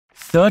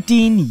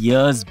13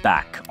 years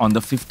back, on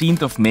the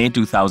 15th of May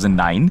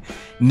 2009,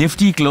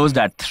 Nifty closed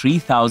at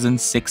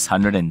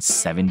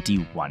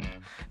 3,671.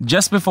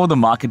 Just before the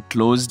market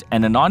closed,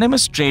 an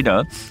anonymous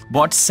trader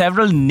bought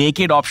several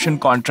naked option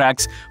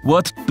contracts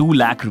worth 2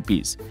 lakh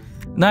rupees.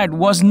 Now, it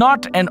was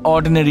not an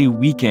ordinary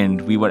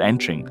weekend we were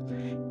entering.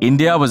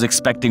 India was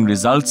expecting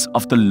results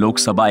of the Lok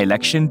Sabha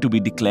election to be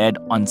declared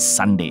on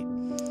Sunday.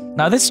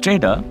 Now, this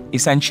trader,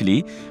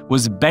 essentially,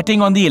 was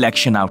betting on the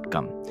election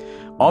outcome.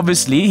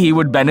 Obviously, he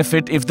would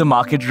benefit if the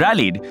market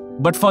rallied,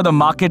 but for the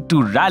market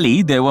to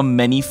rally, there were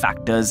many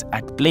factors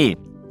at play.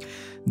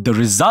 The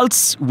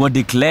results were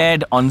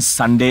declared on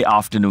Sunday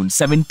afternoon,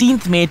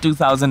 17th May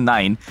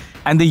 2009,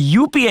 and the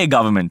UPA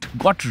government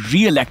got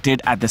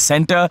re-elected at the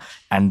centre,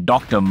 and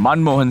Dr.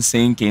 Manmohan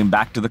Singh came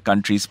back to the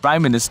country's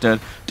Prime Minister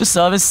to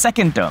serve his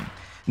second term.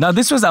 Now,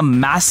 this was a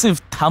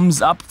massive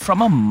thumbs up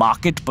from a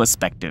market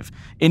perspective.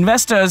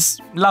 Investors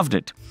loved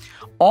it.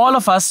 All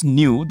of us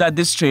knew that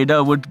this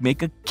trader would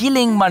make a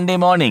killing Monday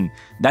morning.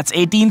 That's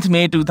 18th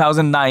May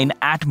 2009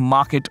 at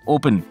market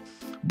open.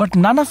 But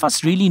none of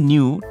us really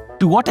knew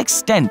to what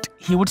extent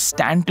he would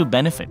stand to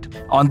benefit.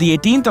 On the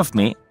 18th of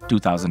May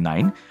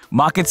 2009,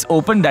 markets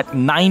opened at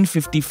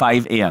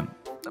 9:55 a.m.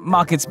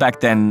 Markets back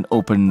then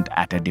opened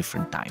at a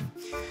different time.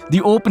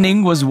 The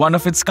opening was one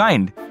of its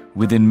kind.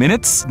 Within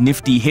minutes,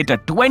 Nifty hit a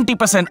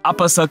 20%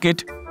 upper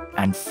circuit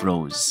and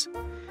froze.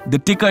 The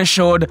ticker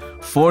showed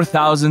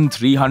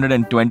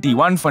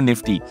 4,321 for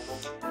Nifty,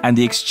 and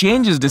the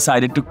exchanges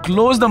decided to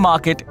close the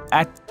market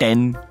at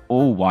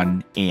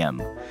 10:01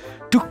 a.m.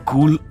 to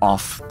cool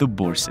off the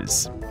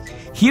bourses.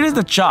 Here is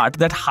the chart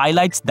that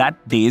highlights that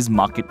day's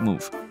market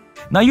move.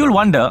 Now you'll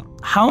wonder,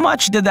 how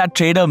much did that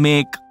trader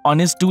make on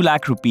his 2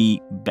 lakh rupee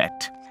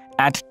bet?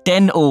 At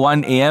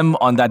 10:01 a.m.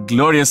 on that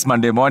glorious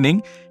Monday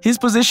morning, his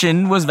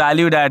position was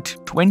valued at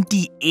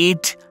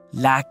 28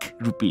 lakh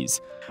rupees,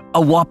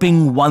 a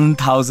whopping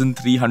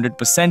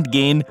 1,300%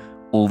 gain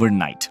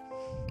overnight.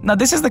 Now,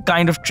 this is the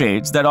kind of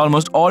trades that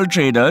almost all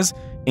traders,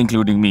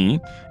 including me,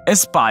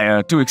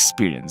 aspire to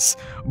experience.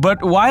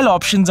 But while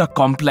options are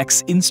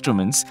complex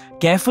instruments,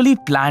 carefully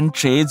planned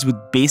trades with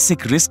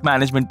basic risk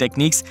management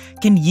techniques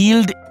can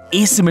yield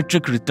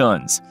asymmetric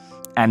returns.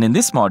 And in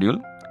this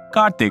module,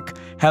 Karthik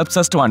helps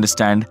us to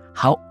understand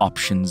how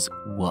options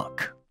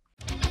work.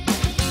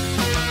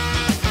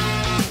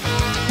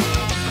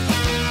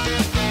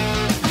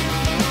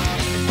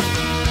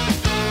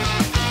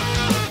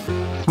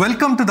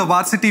 Welcome to the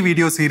Varsity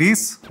video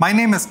series. My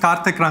name is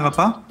Karthik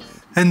Rangappa.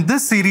 In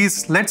this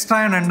series, let's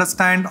try and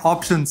understand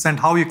options and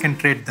how you can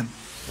trade them.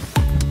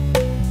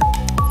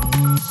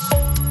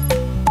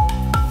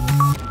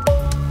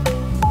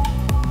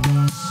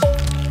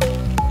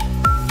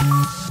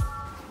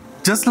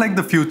 Just like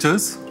the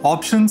futures,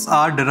 options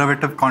are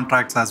derivative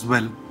contracts as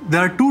well.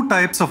 There are two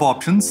types of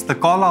options, the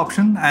call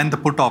option and the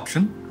put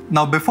option.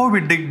 Now, before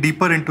we dig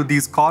deeper into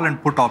these call and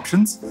put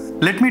options,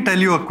 let me tell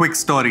you a quick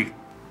story.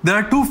 There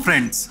are two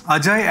friends,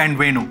 Ajay and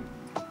Venu.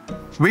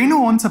 Venu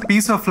owns a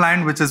piece of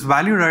land which is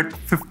valued at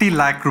 50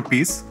 lakh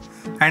rupees,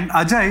 and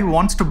Ajay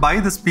wants to buy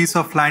this piece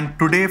of land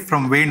today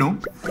from Venu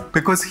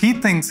because he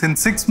thinks in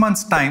 6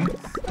 months' time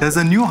there's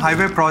a new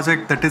highway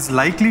project that is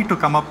likely to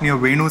come up near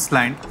Venu's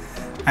land,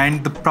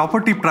 and the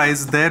property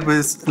price there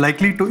is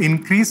likely to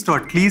increase to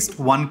at least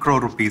 1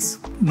 crore rupees.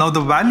 Now,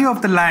 the value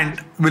of the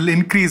land will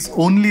increase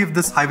only if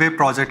this highway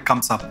project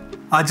comes up.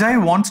 Ajay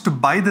wants to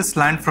buy this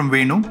land from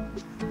Venu,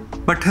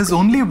 but his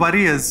only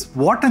worry is,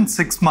 what in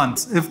 6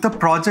 months if the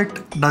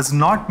project does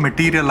not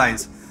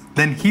materialize?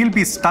 Then he'll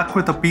be stuck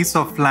with a piece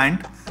of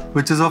land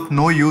which is of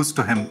no use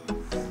to him.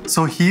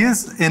 So he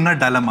is in a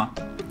dilemma.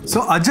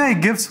 So Ajay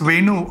gives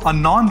Venu a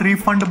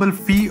non-refundable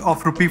fee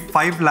of rupee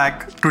 5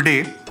 lakh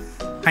today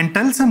and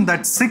tells him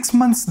that 6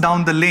 months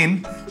down the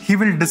lane, he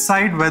will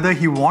decide whether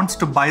he wants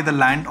to buy the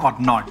land or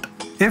not.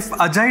 If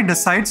Ajay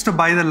decides to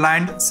buy the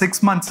land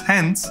 6 months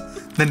hence,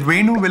 then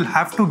Venu will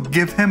have to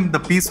give him the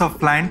piece of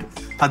land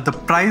at the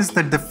price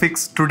that they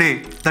fixed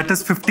today, that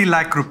is 50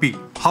 lakh rupee.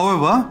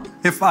 However,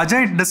 if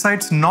Ajay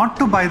decides not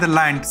to buy the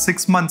land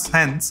 6 months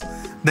hence,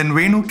 then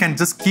Venu can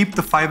just keep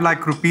the 5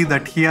 lakh rupee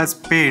that he has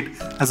paid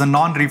as a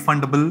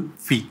non-refundable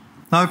fee.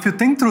 Now, if you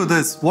think through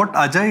this, what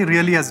Ajay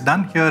really has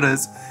done here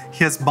is,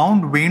 he has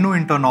bound Venu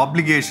into an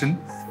obligation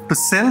to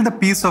sell the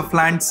piece of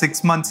land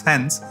 6 months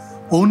hence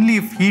only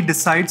if he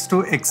decides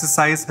to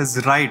exercise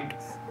his right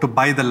to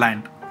buy the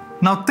land.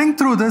 Now, think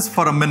through this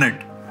for a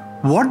minute.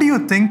 What do you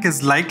think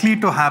is likely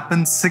to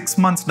happen 6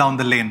 months down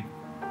the lane?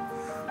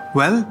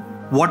 Well,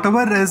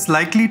 whatever is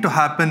likely to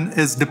happen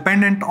is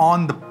dependent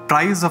on the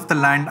price of the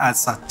land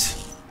as such.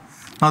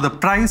 Now, the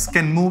price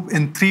can move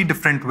in 3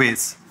 different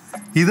ways.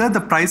 Either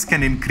the price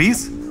can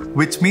increase,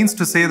 which means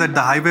to say that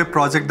the highway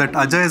project that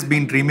Ajay has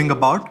been dreaming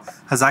about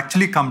has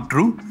actually come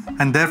true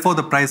and therefore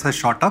the price has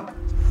shot up.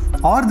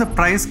 Or the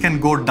price can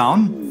go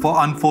down for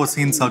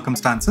unforeseen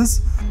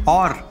circumstances,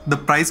 or the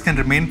price can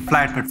remain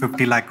flat at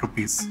 50 lakh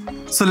rupees.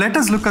 So let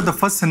us look at the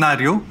first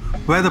scenario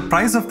where the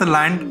price of the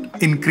land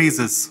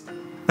increases.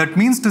 That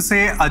means to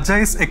say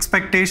Ajay's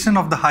expectation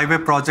of the highway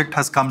project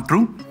has come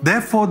true.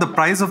 Therefore, the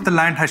price of the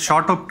land has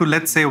shot up to,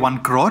 let's say, 1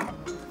 crore.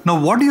 Now,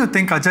 what do you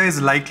think Ajay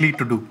is likely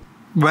to do?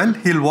 Well,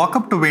 he'll walk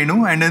up to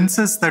Venu and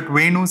insist that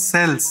Venu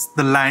sells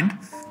the land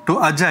to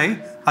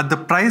Ajay at the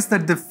price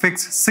that they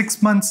fixed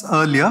 6 months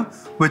earlier,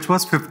 which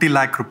was 50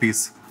 lakh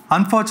rupees.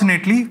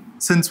 Unfortunately,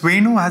 since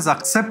Venu has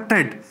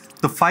accepted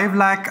the 5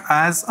 lakh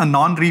as a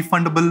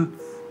non-refundable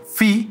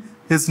fee,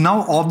 is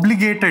now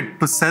obligated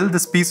to sell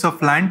this piece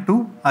of land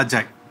to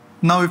Ajay.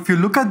 Now, if you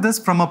look at this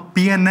from a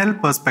P&L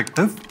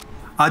perspective,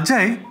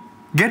 Ajay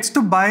gets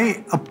to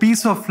buy a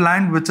piece of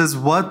land which is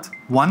worth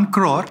 1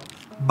 crore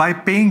by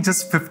paying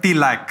just 50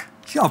 lakh.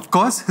 Of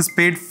course, he's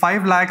paid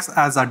 5 lakhs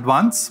as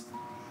advance,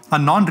 a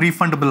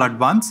non-refundable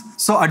advance.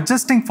 So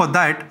adjusting for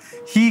that,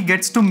 he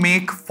gets to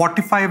make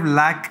 45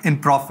 lakh in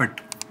profit.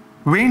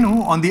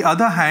 Venu, on the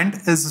other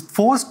hand, is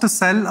forced to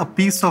sell a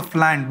piece of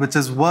land which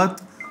is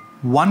worth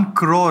 1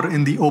 crore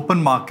in the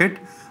open market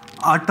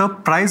at a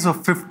price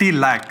of 50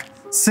 lakh,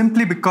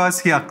 simply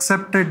because he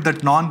accepted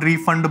that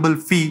non-refundable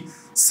fee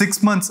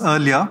 6 months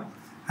earlier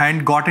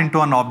and got into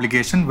an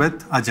obligation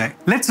with Ajay.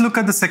 Let's look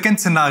at the second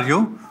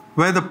scenario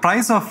where the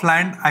price of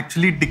land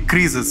actually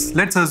decreases.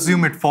 Let's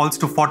assume it falls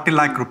to 40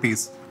 lakh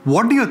rupees.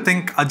 What do you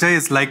think Ajay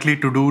is likely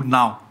to do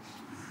now?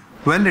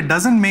 Well, it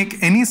doesn't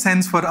make any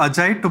sense for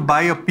Ajay to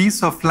buy a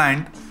piece of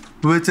land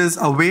which is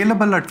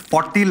available at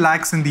 40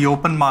 lakhs in the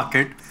open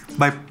market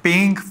by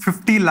paying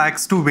 50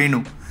 lakhs to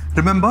Venu.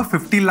 Remember,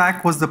 50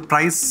 lakh was the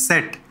price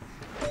set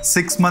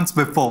 6 months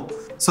before.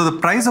 So the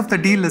price of the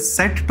deal is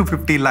set to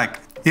 50 lakh.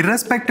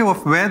 Irrespective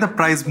of where the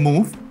price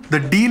moves, the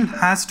deal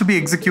has to be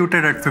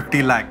executed at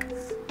 50 lakh.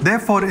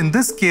 Therefore, in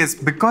this case,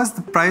 because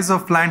the price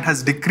of land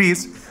has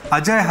decreased,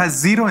 Ajay has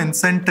zero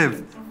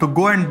incentive to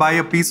go and buy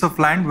a piece of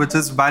land which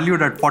is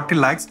valued at 40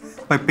 lakhs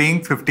by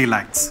paying 50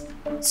 lakhs.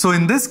 So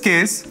in this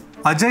case,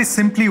 Ajay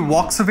simply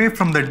walks away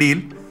from the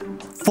deal,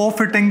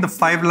 forfeiting the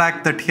 5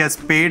 lakh that he has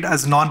paid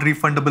as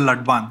non-refundable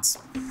advance.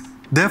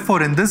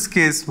 Therefore, in this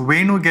case,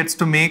 Venu gets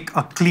to make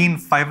a clean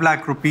 5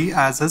 lakh rupee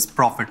as his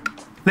profit.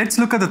 Let's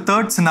look at the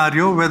third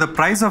scenario where the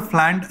price of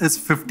land is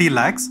 50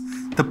 lakhs.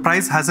 The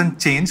price hasn't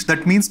changed.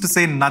 That means to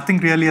say nothing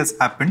really has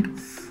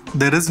happened.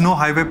 There is no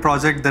highway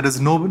project. There is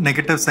no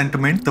negative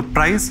sentiment. The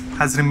price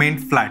has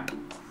remained flat.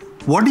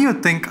 What do you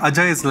think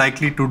Ajay is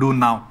likely to do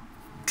now?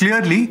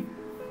 Clearly,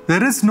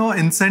 there is no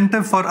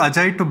incentive for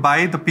Ajay to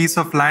buy the piece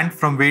of land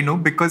from Venu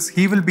because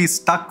he will be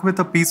stuck with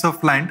a piece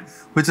of land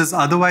which is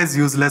otherwise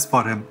useless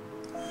for him.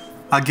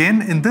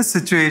 Again, in this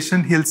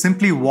situation, he'll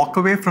simply walk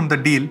away from the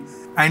deal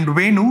and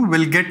Venu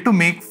will get to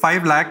make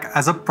 5 lakh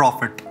as a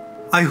profit.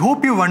 I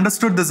hope you've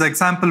understood this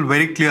example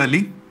very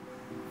clearly.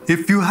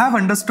 If you have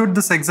understood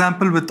this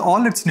example with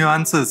all its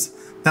nuances,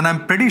 then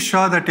I'm pretty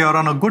sure that you're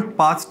on a good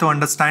path to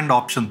understand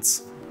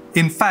options.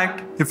 In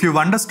fact, if you've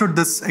understood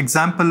this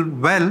example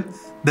well,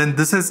 then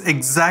this is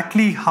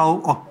exactly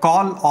how a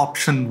call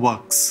option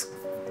works.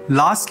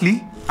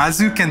 Lastly,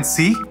 as you can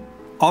see,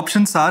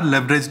 options are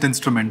leveraged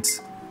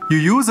instruments. You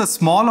use a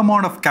small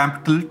amount of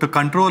capital to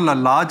control a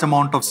large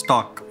amount of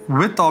stock.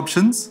 With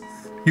options,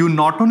 you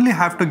not only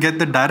have to get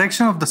the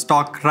direction of the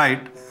stock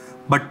right,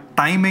 but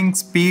timing,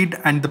 speed,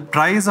 and the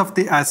price of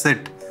the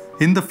asset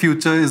in the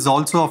future is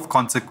also of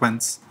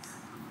consequence.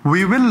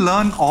 We will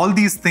learn all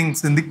these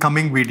things in the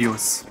coming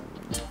videos.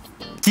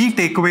 Key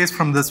takeaways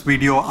from this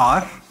video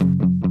are: